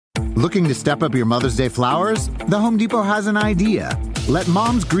Looking to step up your Mother's Day flowers? The Home Depot has an idea. Let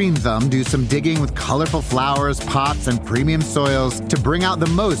Mom's Green Thumb do some digging with colorful flowers, pots, and premium soils to bring out the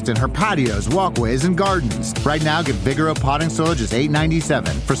most in her patios, walkways, and gardens. Right now, get Vigoro potting soil just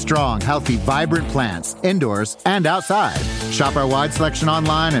 $8.97 for strong, healthy, vibrant plants, indoors and outside. Shop our wide selection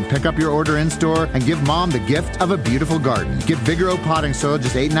online and pick up your order in-store and give Mom the gift of a beautiful garden. Get Vigoro potting soil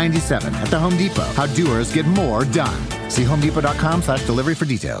just $8.97 at the Home Depot. How doers get more done. See homedepot.com/delivery for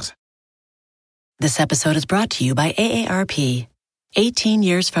details. This episode is brought to you by AARP. 18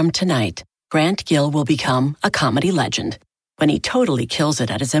 years from tonight, Grant Gill will become a comedy legend when he totally kills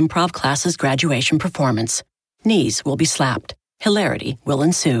it at his improv class's graduation performance. Knees will be slapped. Hilarity will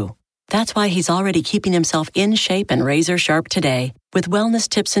ensue. That's why he's already keeping himself in shape and razor sharp today with wellness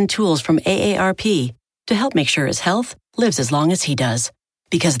tips and tools from AARP to help make sure his health lives as long as he does.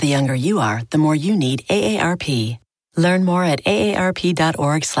 Because the younger you are, the more you need AARP. Learn more at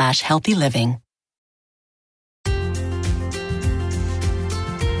aarp.org/healthyliving.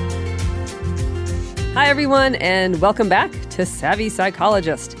 Hi, everyone, and welcome back to Savvy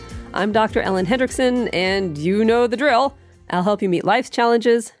Psychologist. I'm Dr. Ellen Hendrickson, and you know the drill. I'll help you meet life's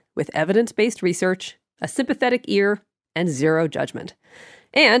challenges with evidence-based research, a sympathetic ear, and zero judgment.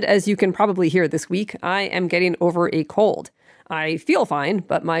 And as you can probably hear this week, I am getting over a cold. I feel fine,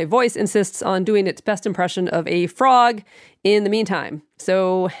 but my voice insists on doing its best impression of a frog in the meantime.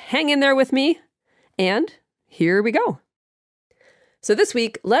 So hang in there with me, and here we go. So this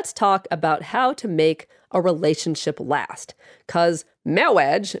week, let's talk about how to make a relationship last. Because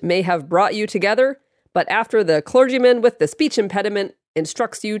marriage may have brought you together, but after the clergyman with the speech impediment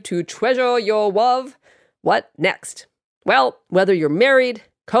instructs you to treasure your love, what next? Well, whether you're married,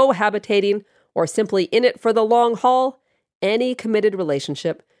 cohabitating, or simply in it for the long haul, any committed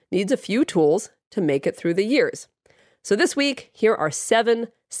relationship needs a few tools to make it through the years. So this week, here are 7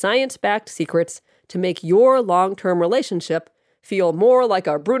 science-backed secrets to make your long-term relationship feel more like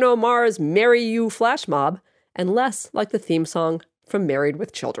a Bruno Mars Marry You flash mob and less like the theme song from Married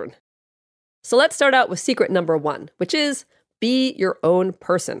with Children. So let's start out with secret number 1, which is be your own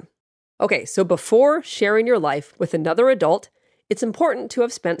person. Okay, so before sharing your life with another adult, it's important to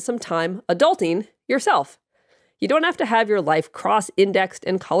have spent some time adulting yourself. You don't have to have your life cross-indexed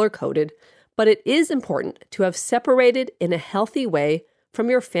and color-coded, but it is important to have separated in a healthy way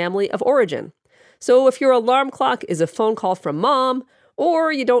from your family of origin. So if your alarm clock is a phone call from mom,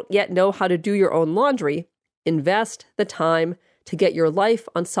 or you don't yet know how to do your own laundry, invest the time to get your life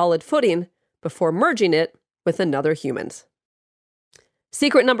on solid footing before merging it with another human's.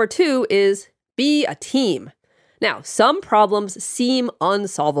 Secret number 2 is be a team. Now, some problems seem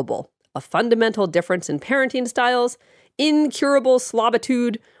unsolvable. A fundamental difference in parenting styles, incurable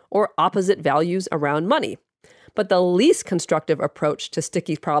slobitude, or opposite values around money. But the least constructive approach to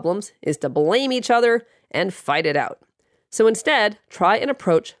sticky problems is to blame each other and fight it out. So instead, try an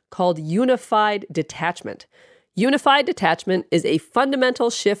approach called unified detachment. Unified detachment is a fundamental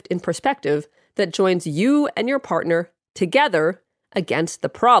shift in perspective that joins you and your partner together against the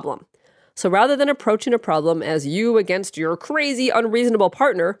problem. So rather than approaching a problem as you against your crazy, unreasonable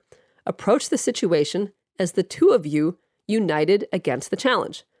partner, approach the situation as the two of you united against the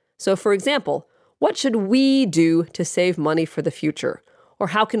challenge. So for example, what should we do to save money for the future? Or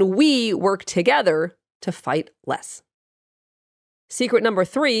how can we work together to fight less? Secret number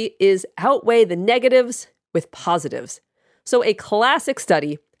 3 is outweigh the negatives with positives. So a classic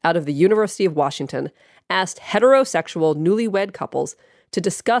study out of the University of Washington asked heterosexual newlywed couples to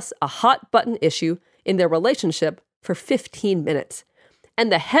discuss a hot-button issue in their relationship for 15 minutes.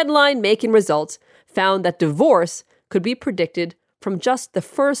 And the headline-making results found that divorce could be predicted from just the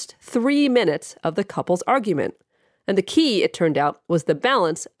first 3 minutes of the couple's argument. And the key, it turned out, was the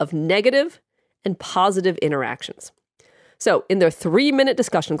balance of negative and positive interactions. So in their 3-minute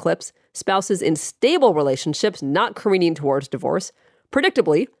discussion clips, spouses in stable relationships not careening towards divorce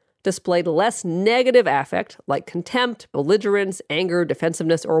predictably displayed less negative affect like contempt, belligerence, anger,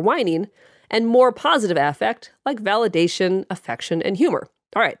 defensiveness, or whining, and more positive affect like validation, affection, and humor.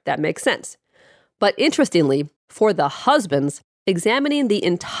 All right, that makes sense. But interestingly, for the husbands, examining the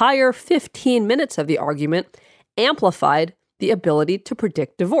entire 15 minutes of the argument amplified the ability to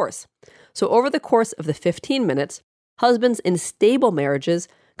predict divorce. So over the course of the 15 minutes, husbands in stable marriages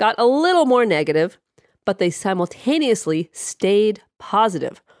got a little more negative, but they simultaneously stayed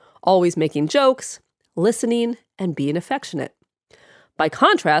positive, always making jokes, listening, and being affectionate. By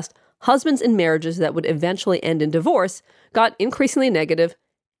contrast, husbands in marriages that would eventually end in divorce got increasingly negative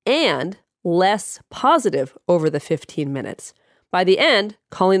and less positive over the 15 minutes. By the end,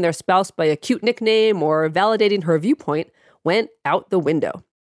 calling their spouse by a cute nickname or validating her viewpoint went out the window.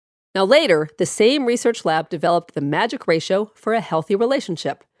 Now later, the same research lab developed the magic ratio for a healthy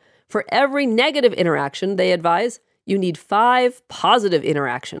relationship. For every negative interaction, they advise, you need 5 positive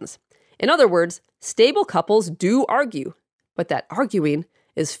interactions. In other words, stable couples do argue, but that arguing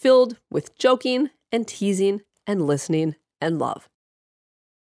is filled with joking and teasing and listening and love.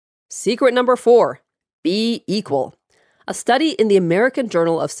 Secret number 4, be equal. A study in the American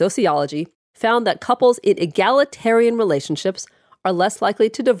Journal of Sociology found that couples in egalitarian relationships are less likely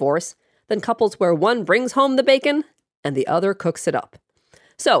to divorce than couples where one brings home the bacon and the other cooks it up.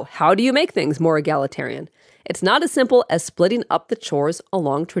 So, how do you make things more egalitarian? It's not as simple as splitting up the chores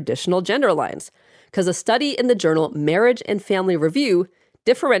along traditional gender lines, because a study in the journal Marriage and Family Review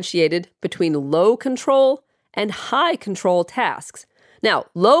differentiated between low control and high control tasks. Now,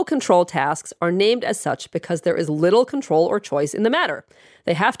 low control tasks are named as such because there is little control or choice in the matter.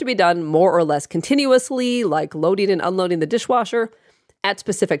 They have to be done more or less continuously, like loading and unloading the dishwasher, at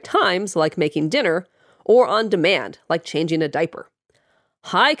specific times, like making dinner, or on demand, like changing a diaper.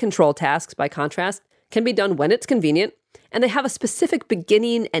 High control tasks, by contrast, can be done when it's convenient, and they have a specific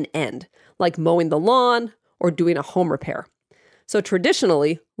beginning and end, like mowing the lawn or doing a home repair. So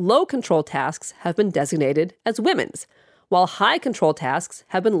traditionally, low control tasks have been designated as women's, while high control tasks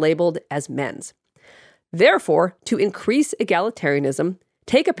have been labeled as men's. Therefore, to increase egalitarianism,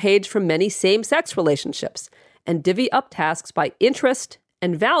 take a page from many same-sex relationships and divvy up tasks by interest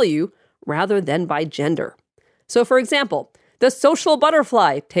and value rather than by gender. So, for example, the social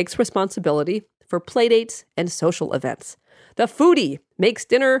butterfly takes responsibility for playdates and social events. The foodie makes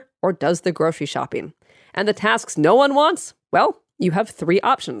dinner or does the grocery shopping. And the tasks no one wants? Well, you have 3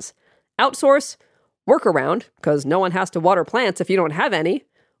 options. Outsource, work around, because no one has to water plants if you don't have any,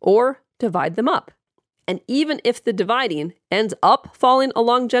 or divide them up. And even if the dividing ends up falling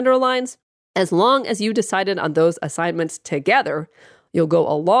along gender lines, as long as you decided on those assignments together, you'll go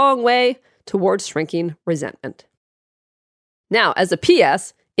a long way towards shrinking resentment. Now, as a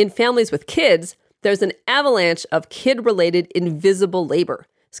PS, in families with kids, there's an avalanche of kid-related invisible labor,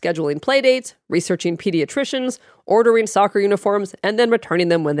 scheduling playdates, researching pediatricians, ordering soccer uniforms, and then returning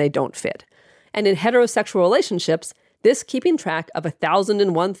them when they don't fit. And in heterosexual relationships, this keeping track of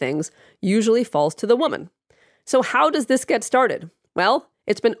 1,001 things usually falls to the woman. So how does this get started? Well,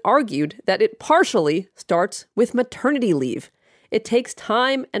 it's been argued that it partially starts with maternity leave. It takes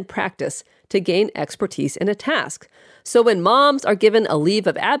time and practice to gain expertise in a task. So when moms are given a leave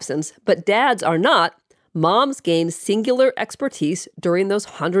of absence, but dads are not, moms gain singular expertise during those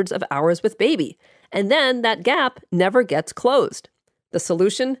hundreds of hours with baby. And then that gap never gets closed. The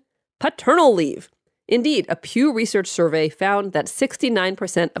solution? Paternal leave. Indeed, a Pew Research survey found that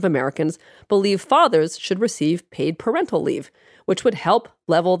 69% of Americans believe fathers should receive paid parental leave, which would help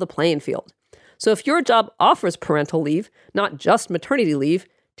level the playing field. So if your job offers parental leave, not just maternity leave,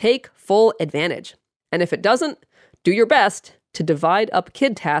 take full advantage. And if it doesn't, do your best to divide up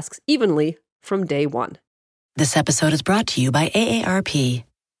kid tasks evenly from day one. This episode is brought to you by AARP.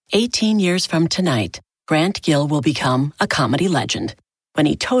 18 years from tonight, Grant Gill will become a comedy legend when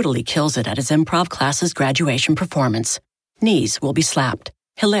he totally kills it at his improv class's graduation performance. Knees will be slapped.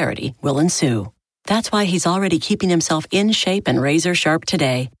 Hilarity will ensue. That's why he's already keeping himself in shape and razor sharp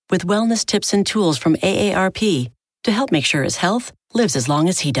today with wellness tips and tools from AARP to help make sure his health lives as long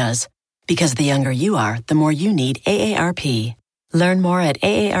as he does. Because the younger you are, the more you need AARP. Learn more at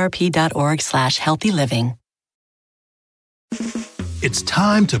aarp.org/healthyliving. It's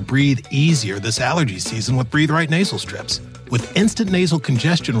time to breathe easier this allergy season with Breathe Right nasal strips. With instant nasal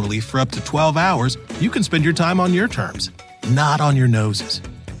congestion relief for up to 12 hours, you can spend your time on your terms, not on your noses.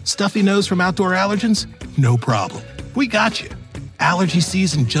 Stuffy nose from outdoor allergens? No problem. We got you. Allergy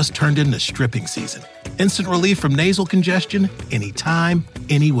season just turned into stripping season. Instant relief from nasal congestion anytime,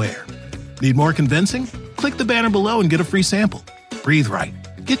 anywhere. Need more convincing? Click the banner below and get a free sample. Breathe Right.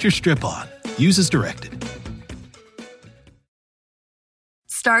 Get your strip on. Use as directed.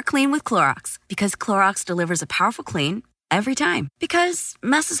 Start clean with Clorox, because Clorox delivers a powerful clean every time. Because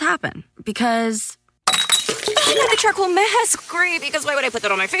messes happen. Because I got a charcoal mask. Great, because why would I put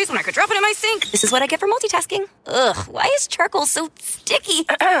that on my face when I could drop it in my sink? This is what I get for multitasking. Ugh, why is charcoal so sticky?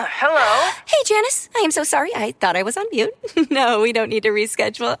 Hello? Hey, Janice. I am so sorry. I thought I was on mute. No, we don't need to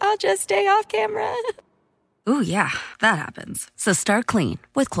reschedule. I'll just stay off camera. Ooh, yeah, that happens. So start clean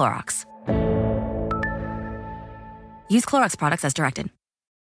with Clorox. Use Clorox products as directed.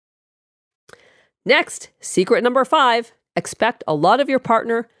 Next, secret number 5, expect a lot of your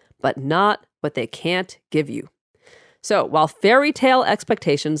partner, but not what they can't give you. So while fairy tale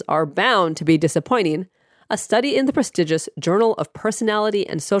expectations are bound to be disappointing, a study in the prestigious Journal of Personality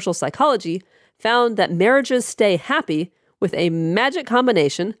and Social Psychology found that marriages stay happy with a magic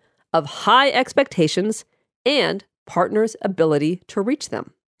combination of high expectations and partners' ability to reach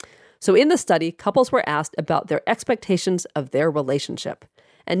them. So in the study, couples were asked about their expectations of their relationship.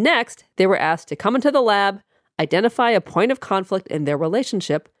 And next, they were asked to come into the lab, identify a point of conflict in their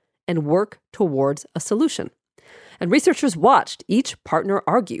relationship, and work towards a solution. And researchers watched each partner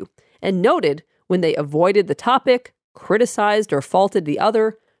argue and noted when they avoided the topic, criticized or faulted the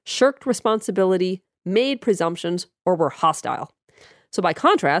other, shirked responsibility, made presumptions, or were hostile. So by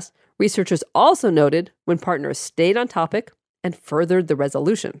contrast, researchers also noted when partners stayed on topic and furthered the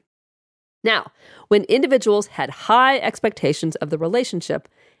resolution. Now, when individuals had high expectations of the relationship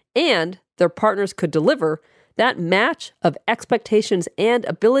and their partners could deliver, that match of expectations and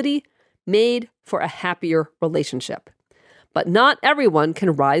ability made for a happier relationship. But not everyone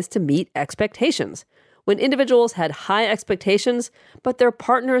can rise to meet expectations. When individuals had high expectations, but their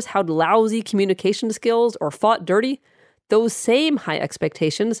partners had lousy communication skills or fought dirty, those same high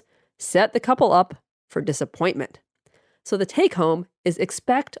expectations set the couple up for disappointment. So the take-home is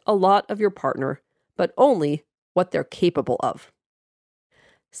expect a lot of your partner, but only what they're capable of.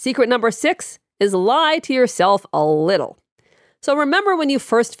 Secret number 6 is lie to yourself a little. So remember when you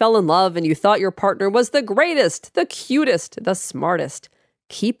first fell in love and you thought your partner was the greatest, the cutest, the smartest.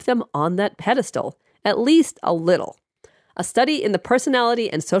 Keep them on that pedestal, at least a little. A study in the Personality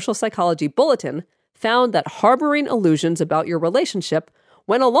and Social Psychology Bulletin found that harboring illusions about your relationship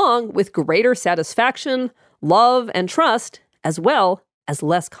went along with greater satisfaction, love, and trust, as well as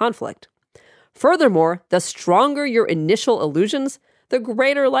less conflict. Furthermore, the stronger your initial illusions, the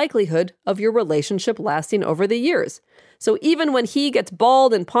greater likelihood of your relationship lasting over the years. So even when he gets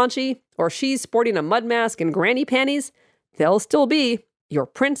bald and paunchy, or she's sporting a mud mask and granny panties, they'll still be your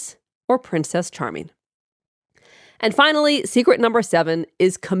prince or princess charming. And finally, secret number 7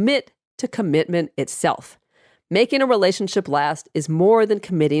 is commit to commitment itself. Making a relationship last is more than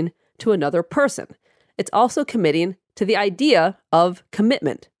committing to another person. It's also committing to the idea of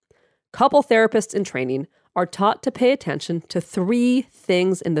commitment. Couple therapists in training are taught to pay attention to 3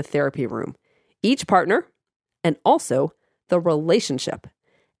 things in the therapy room: each partner and also the relationship.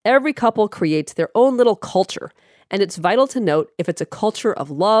 Every couple creates their own little culture, and it's vital to note if it's a culture of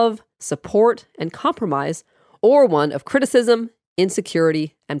love, support, and compromise, or one of criticism,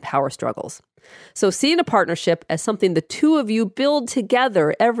 insecurity, and power struggles. So seeing a partnership as something the two of you build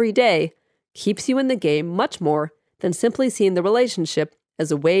together every day keeps you in the game much more than simply seeing the relationship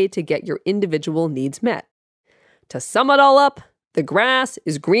as a way to get your individual needs met. To sum it all up, the grass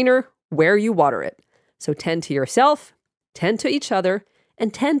is greener where you water it. So tend to yourself, tend to each other,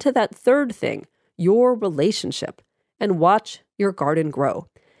 and tend to that third thing, your relationship, and watch your garden grow.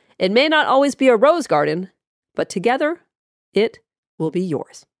 It may not always be a rose garden, but together, it will be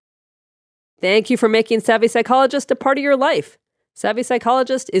yours. Thank you for making Savvy Psychologist a part of your life. Savvy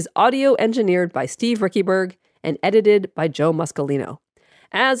Psychologist is audio engineered by Steve Rickyberg and edited by Joe Muscolino.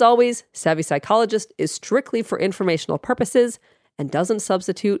 As always, Savvy Psychologist is strictly for informational purposes and doesn't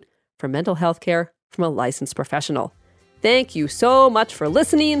substitute for mental health care from a licensed professional. Thank you so much for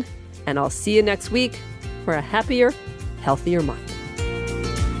listening, and I'll see you next week for a happier, healthier mind.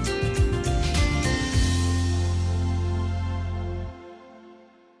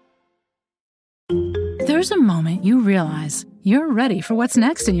 There's a moment you realize you're ready for what's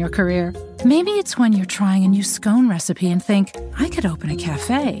next in your career. Maybe it's when you're trying a new scone recipe and think, I could open a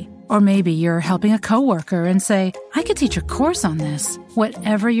cafe. Or maybe you're helping a coworker and say, I could teach a course on this.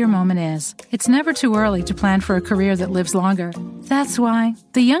 Whatever your moment is, it's never too early to plan for a career that lives longer. That's why,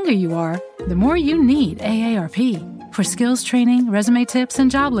 the younger you are, the more you need AARP. For skills training, resume tips,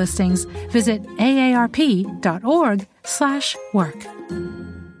 and job listings, visit aarp.org/work.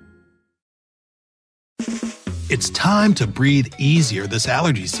 It's time to breathe easier this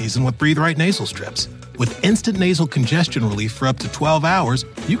allergy season with Breathe Right nasal strips. With instant nasal congestion relief for up to 12 hours,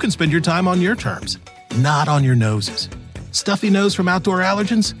 you can spend your time on your terms, not on your noses. Stuffy nose from outdoor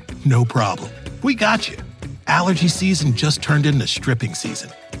allergens? No problem. We got you. Allergy season just turned into stripping season.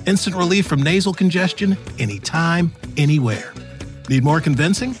 Instant relief from nasal congestion anytime, anywhere. Need more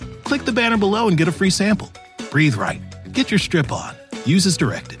convincing? Click the banner below and get a free sample. Breathe Right. Get your strip on. Use as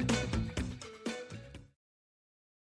directed.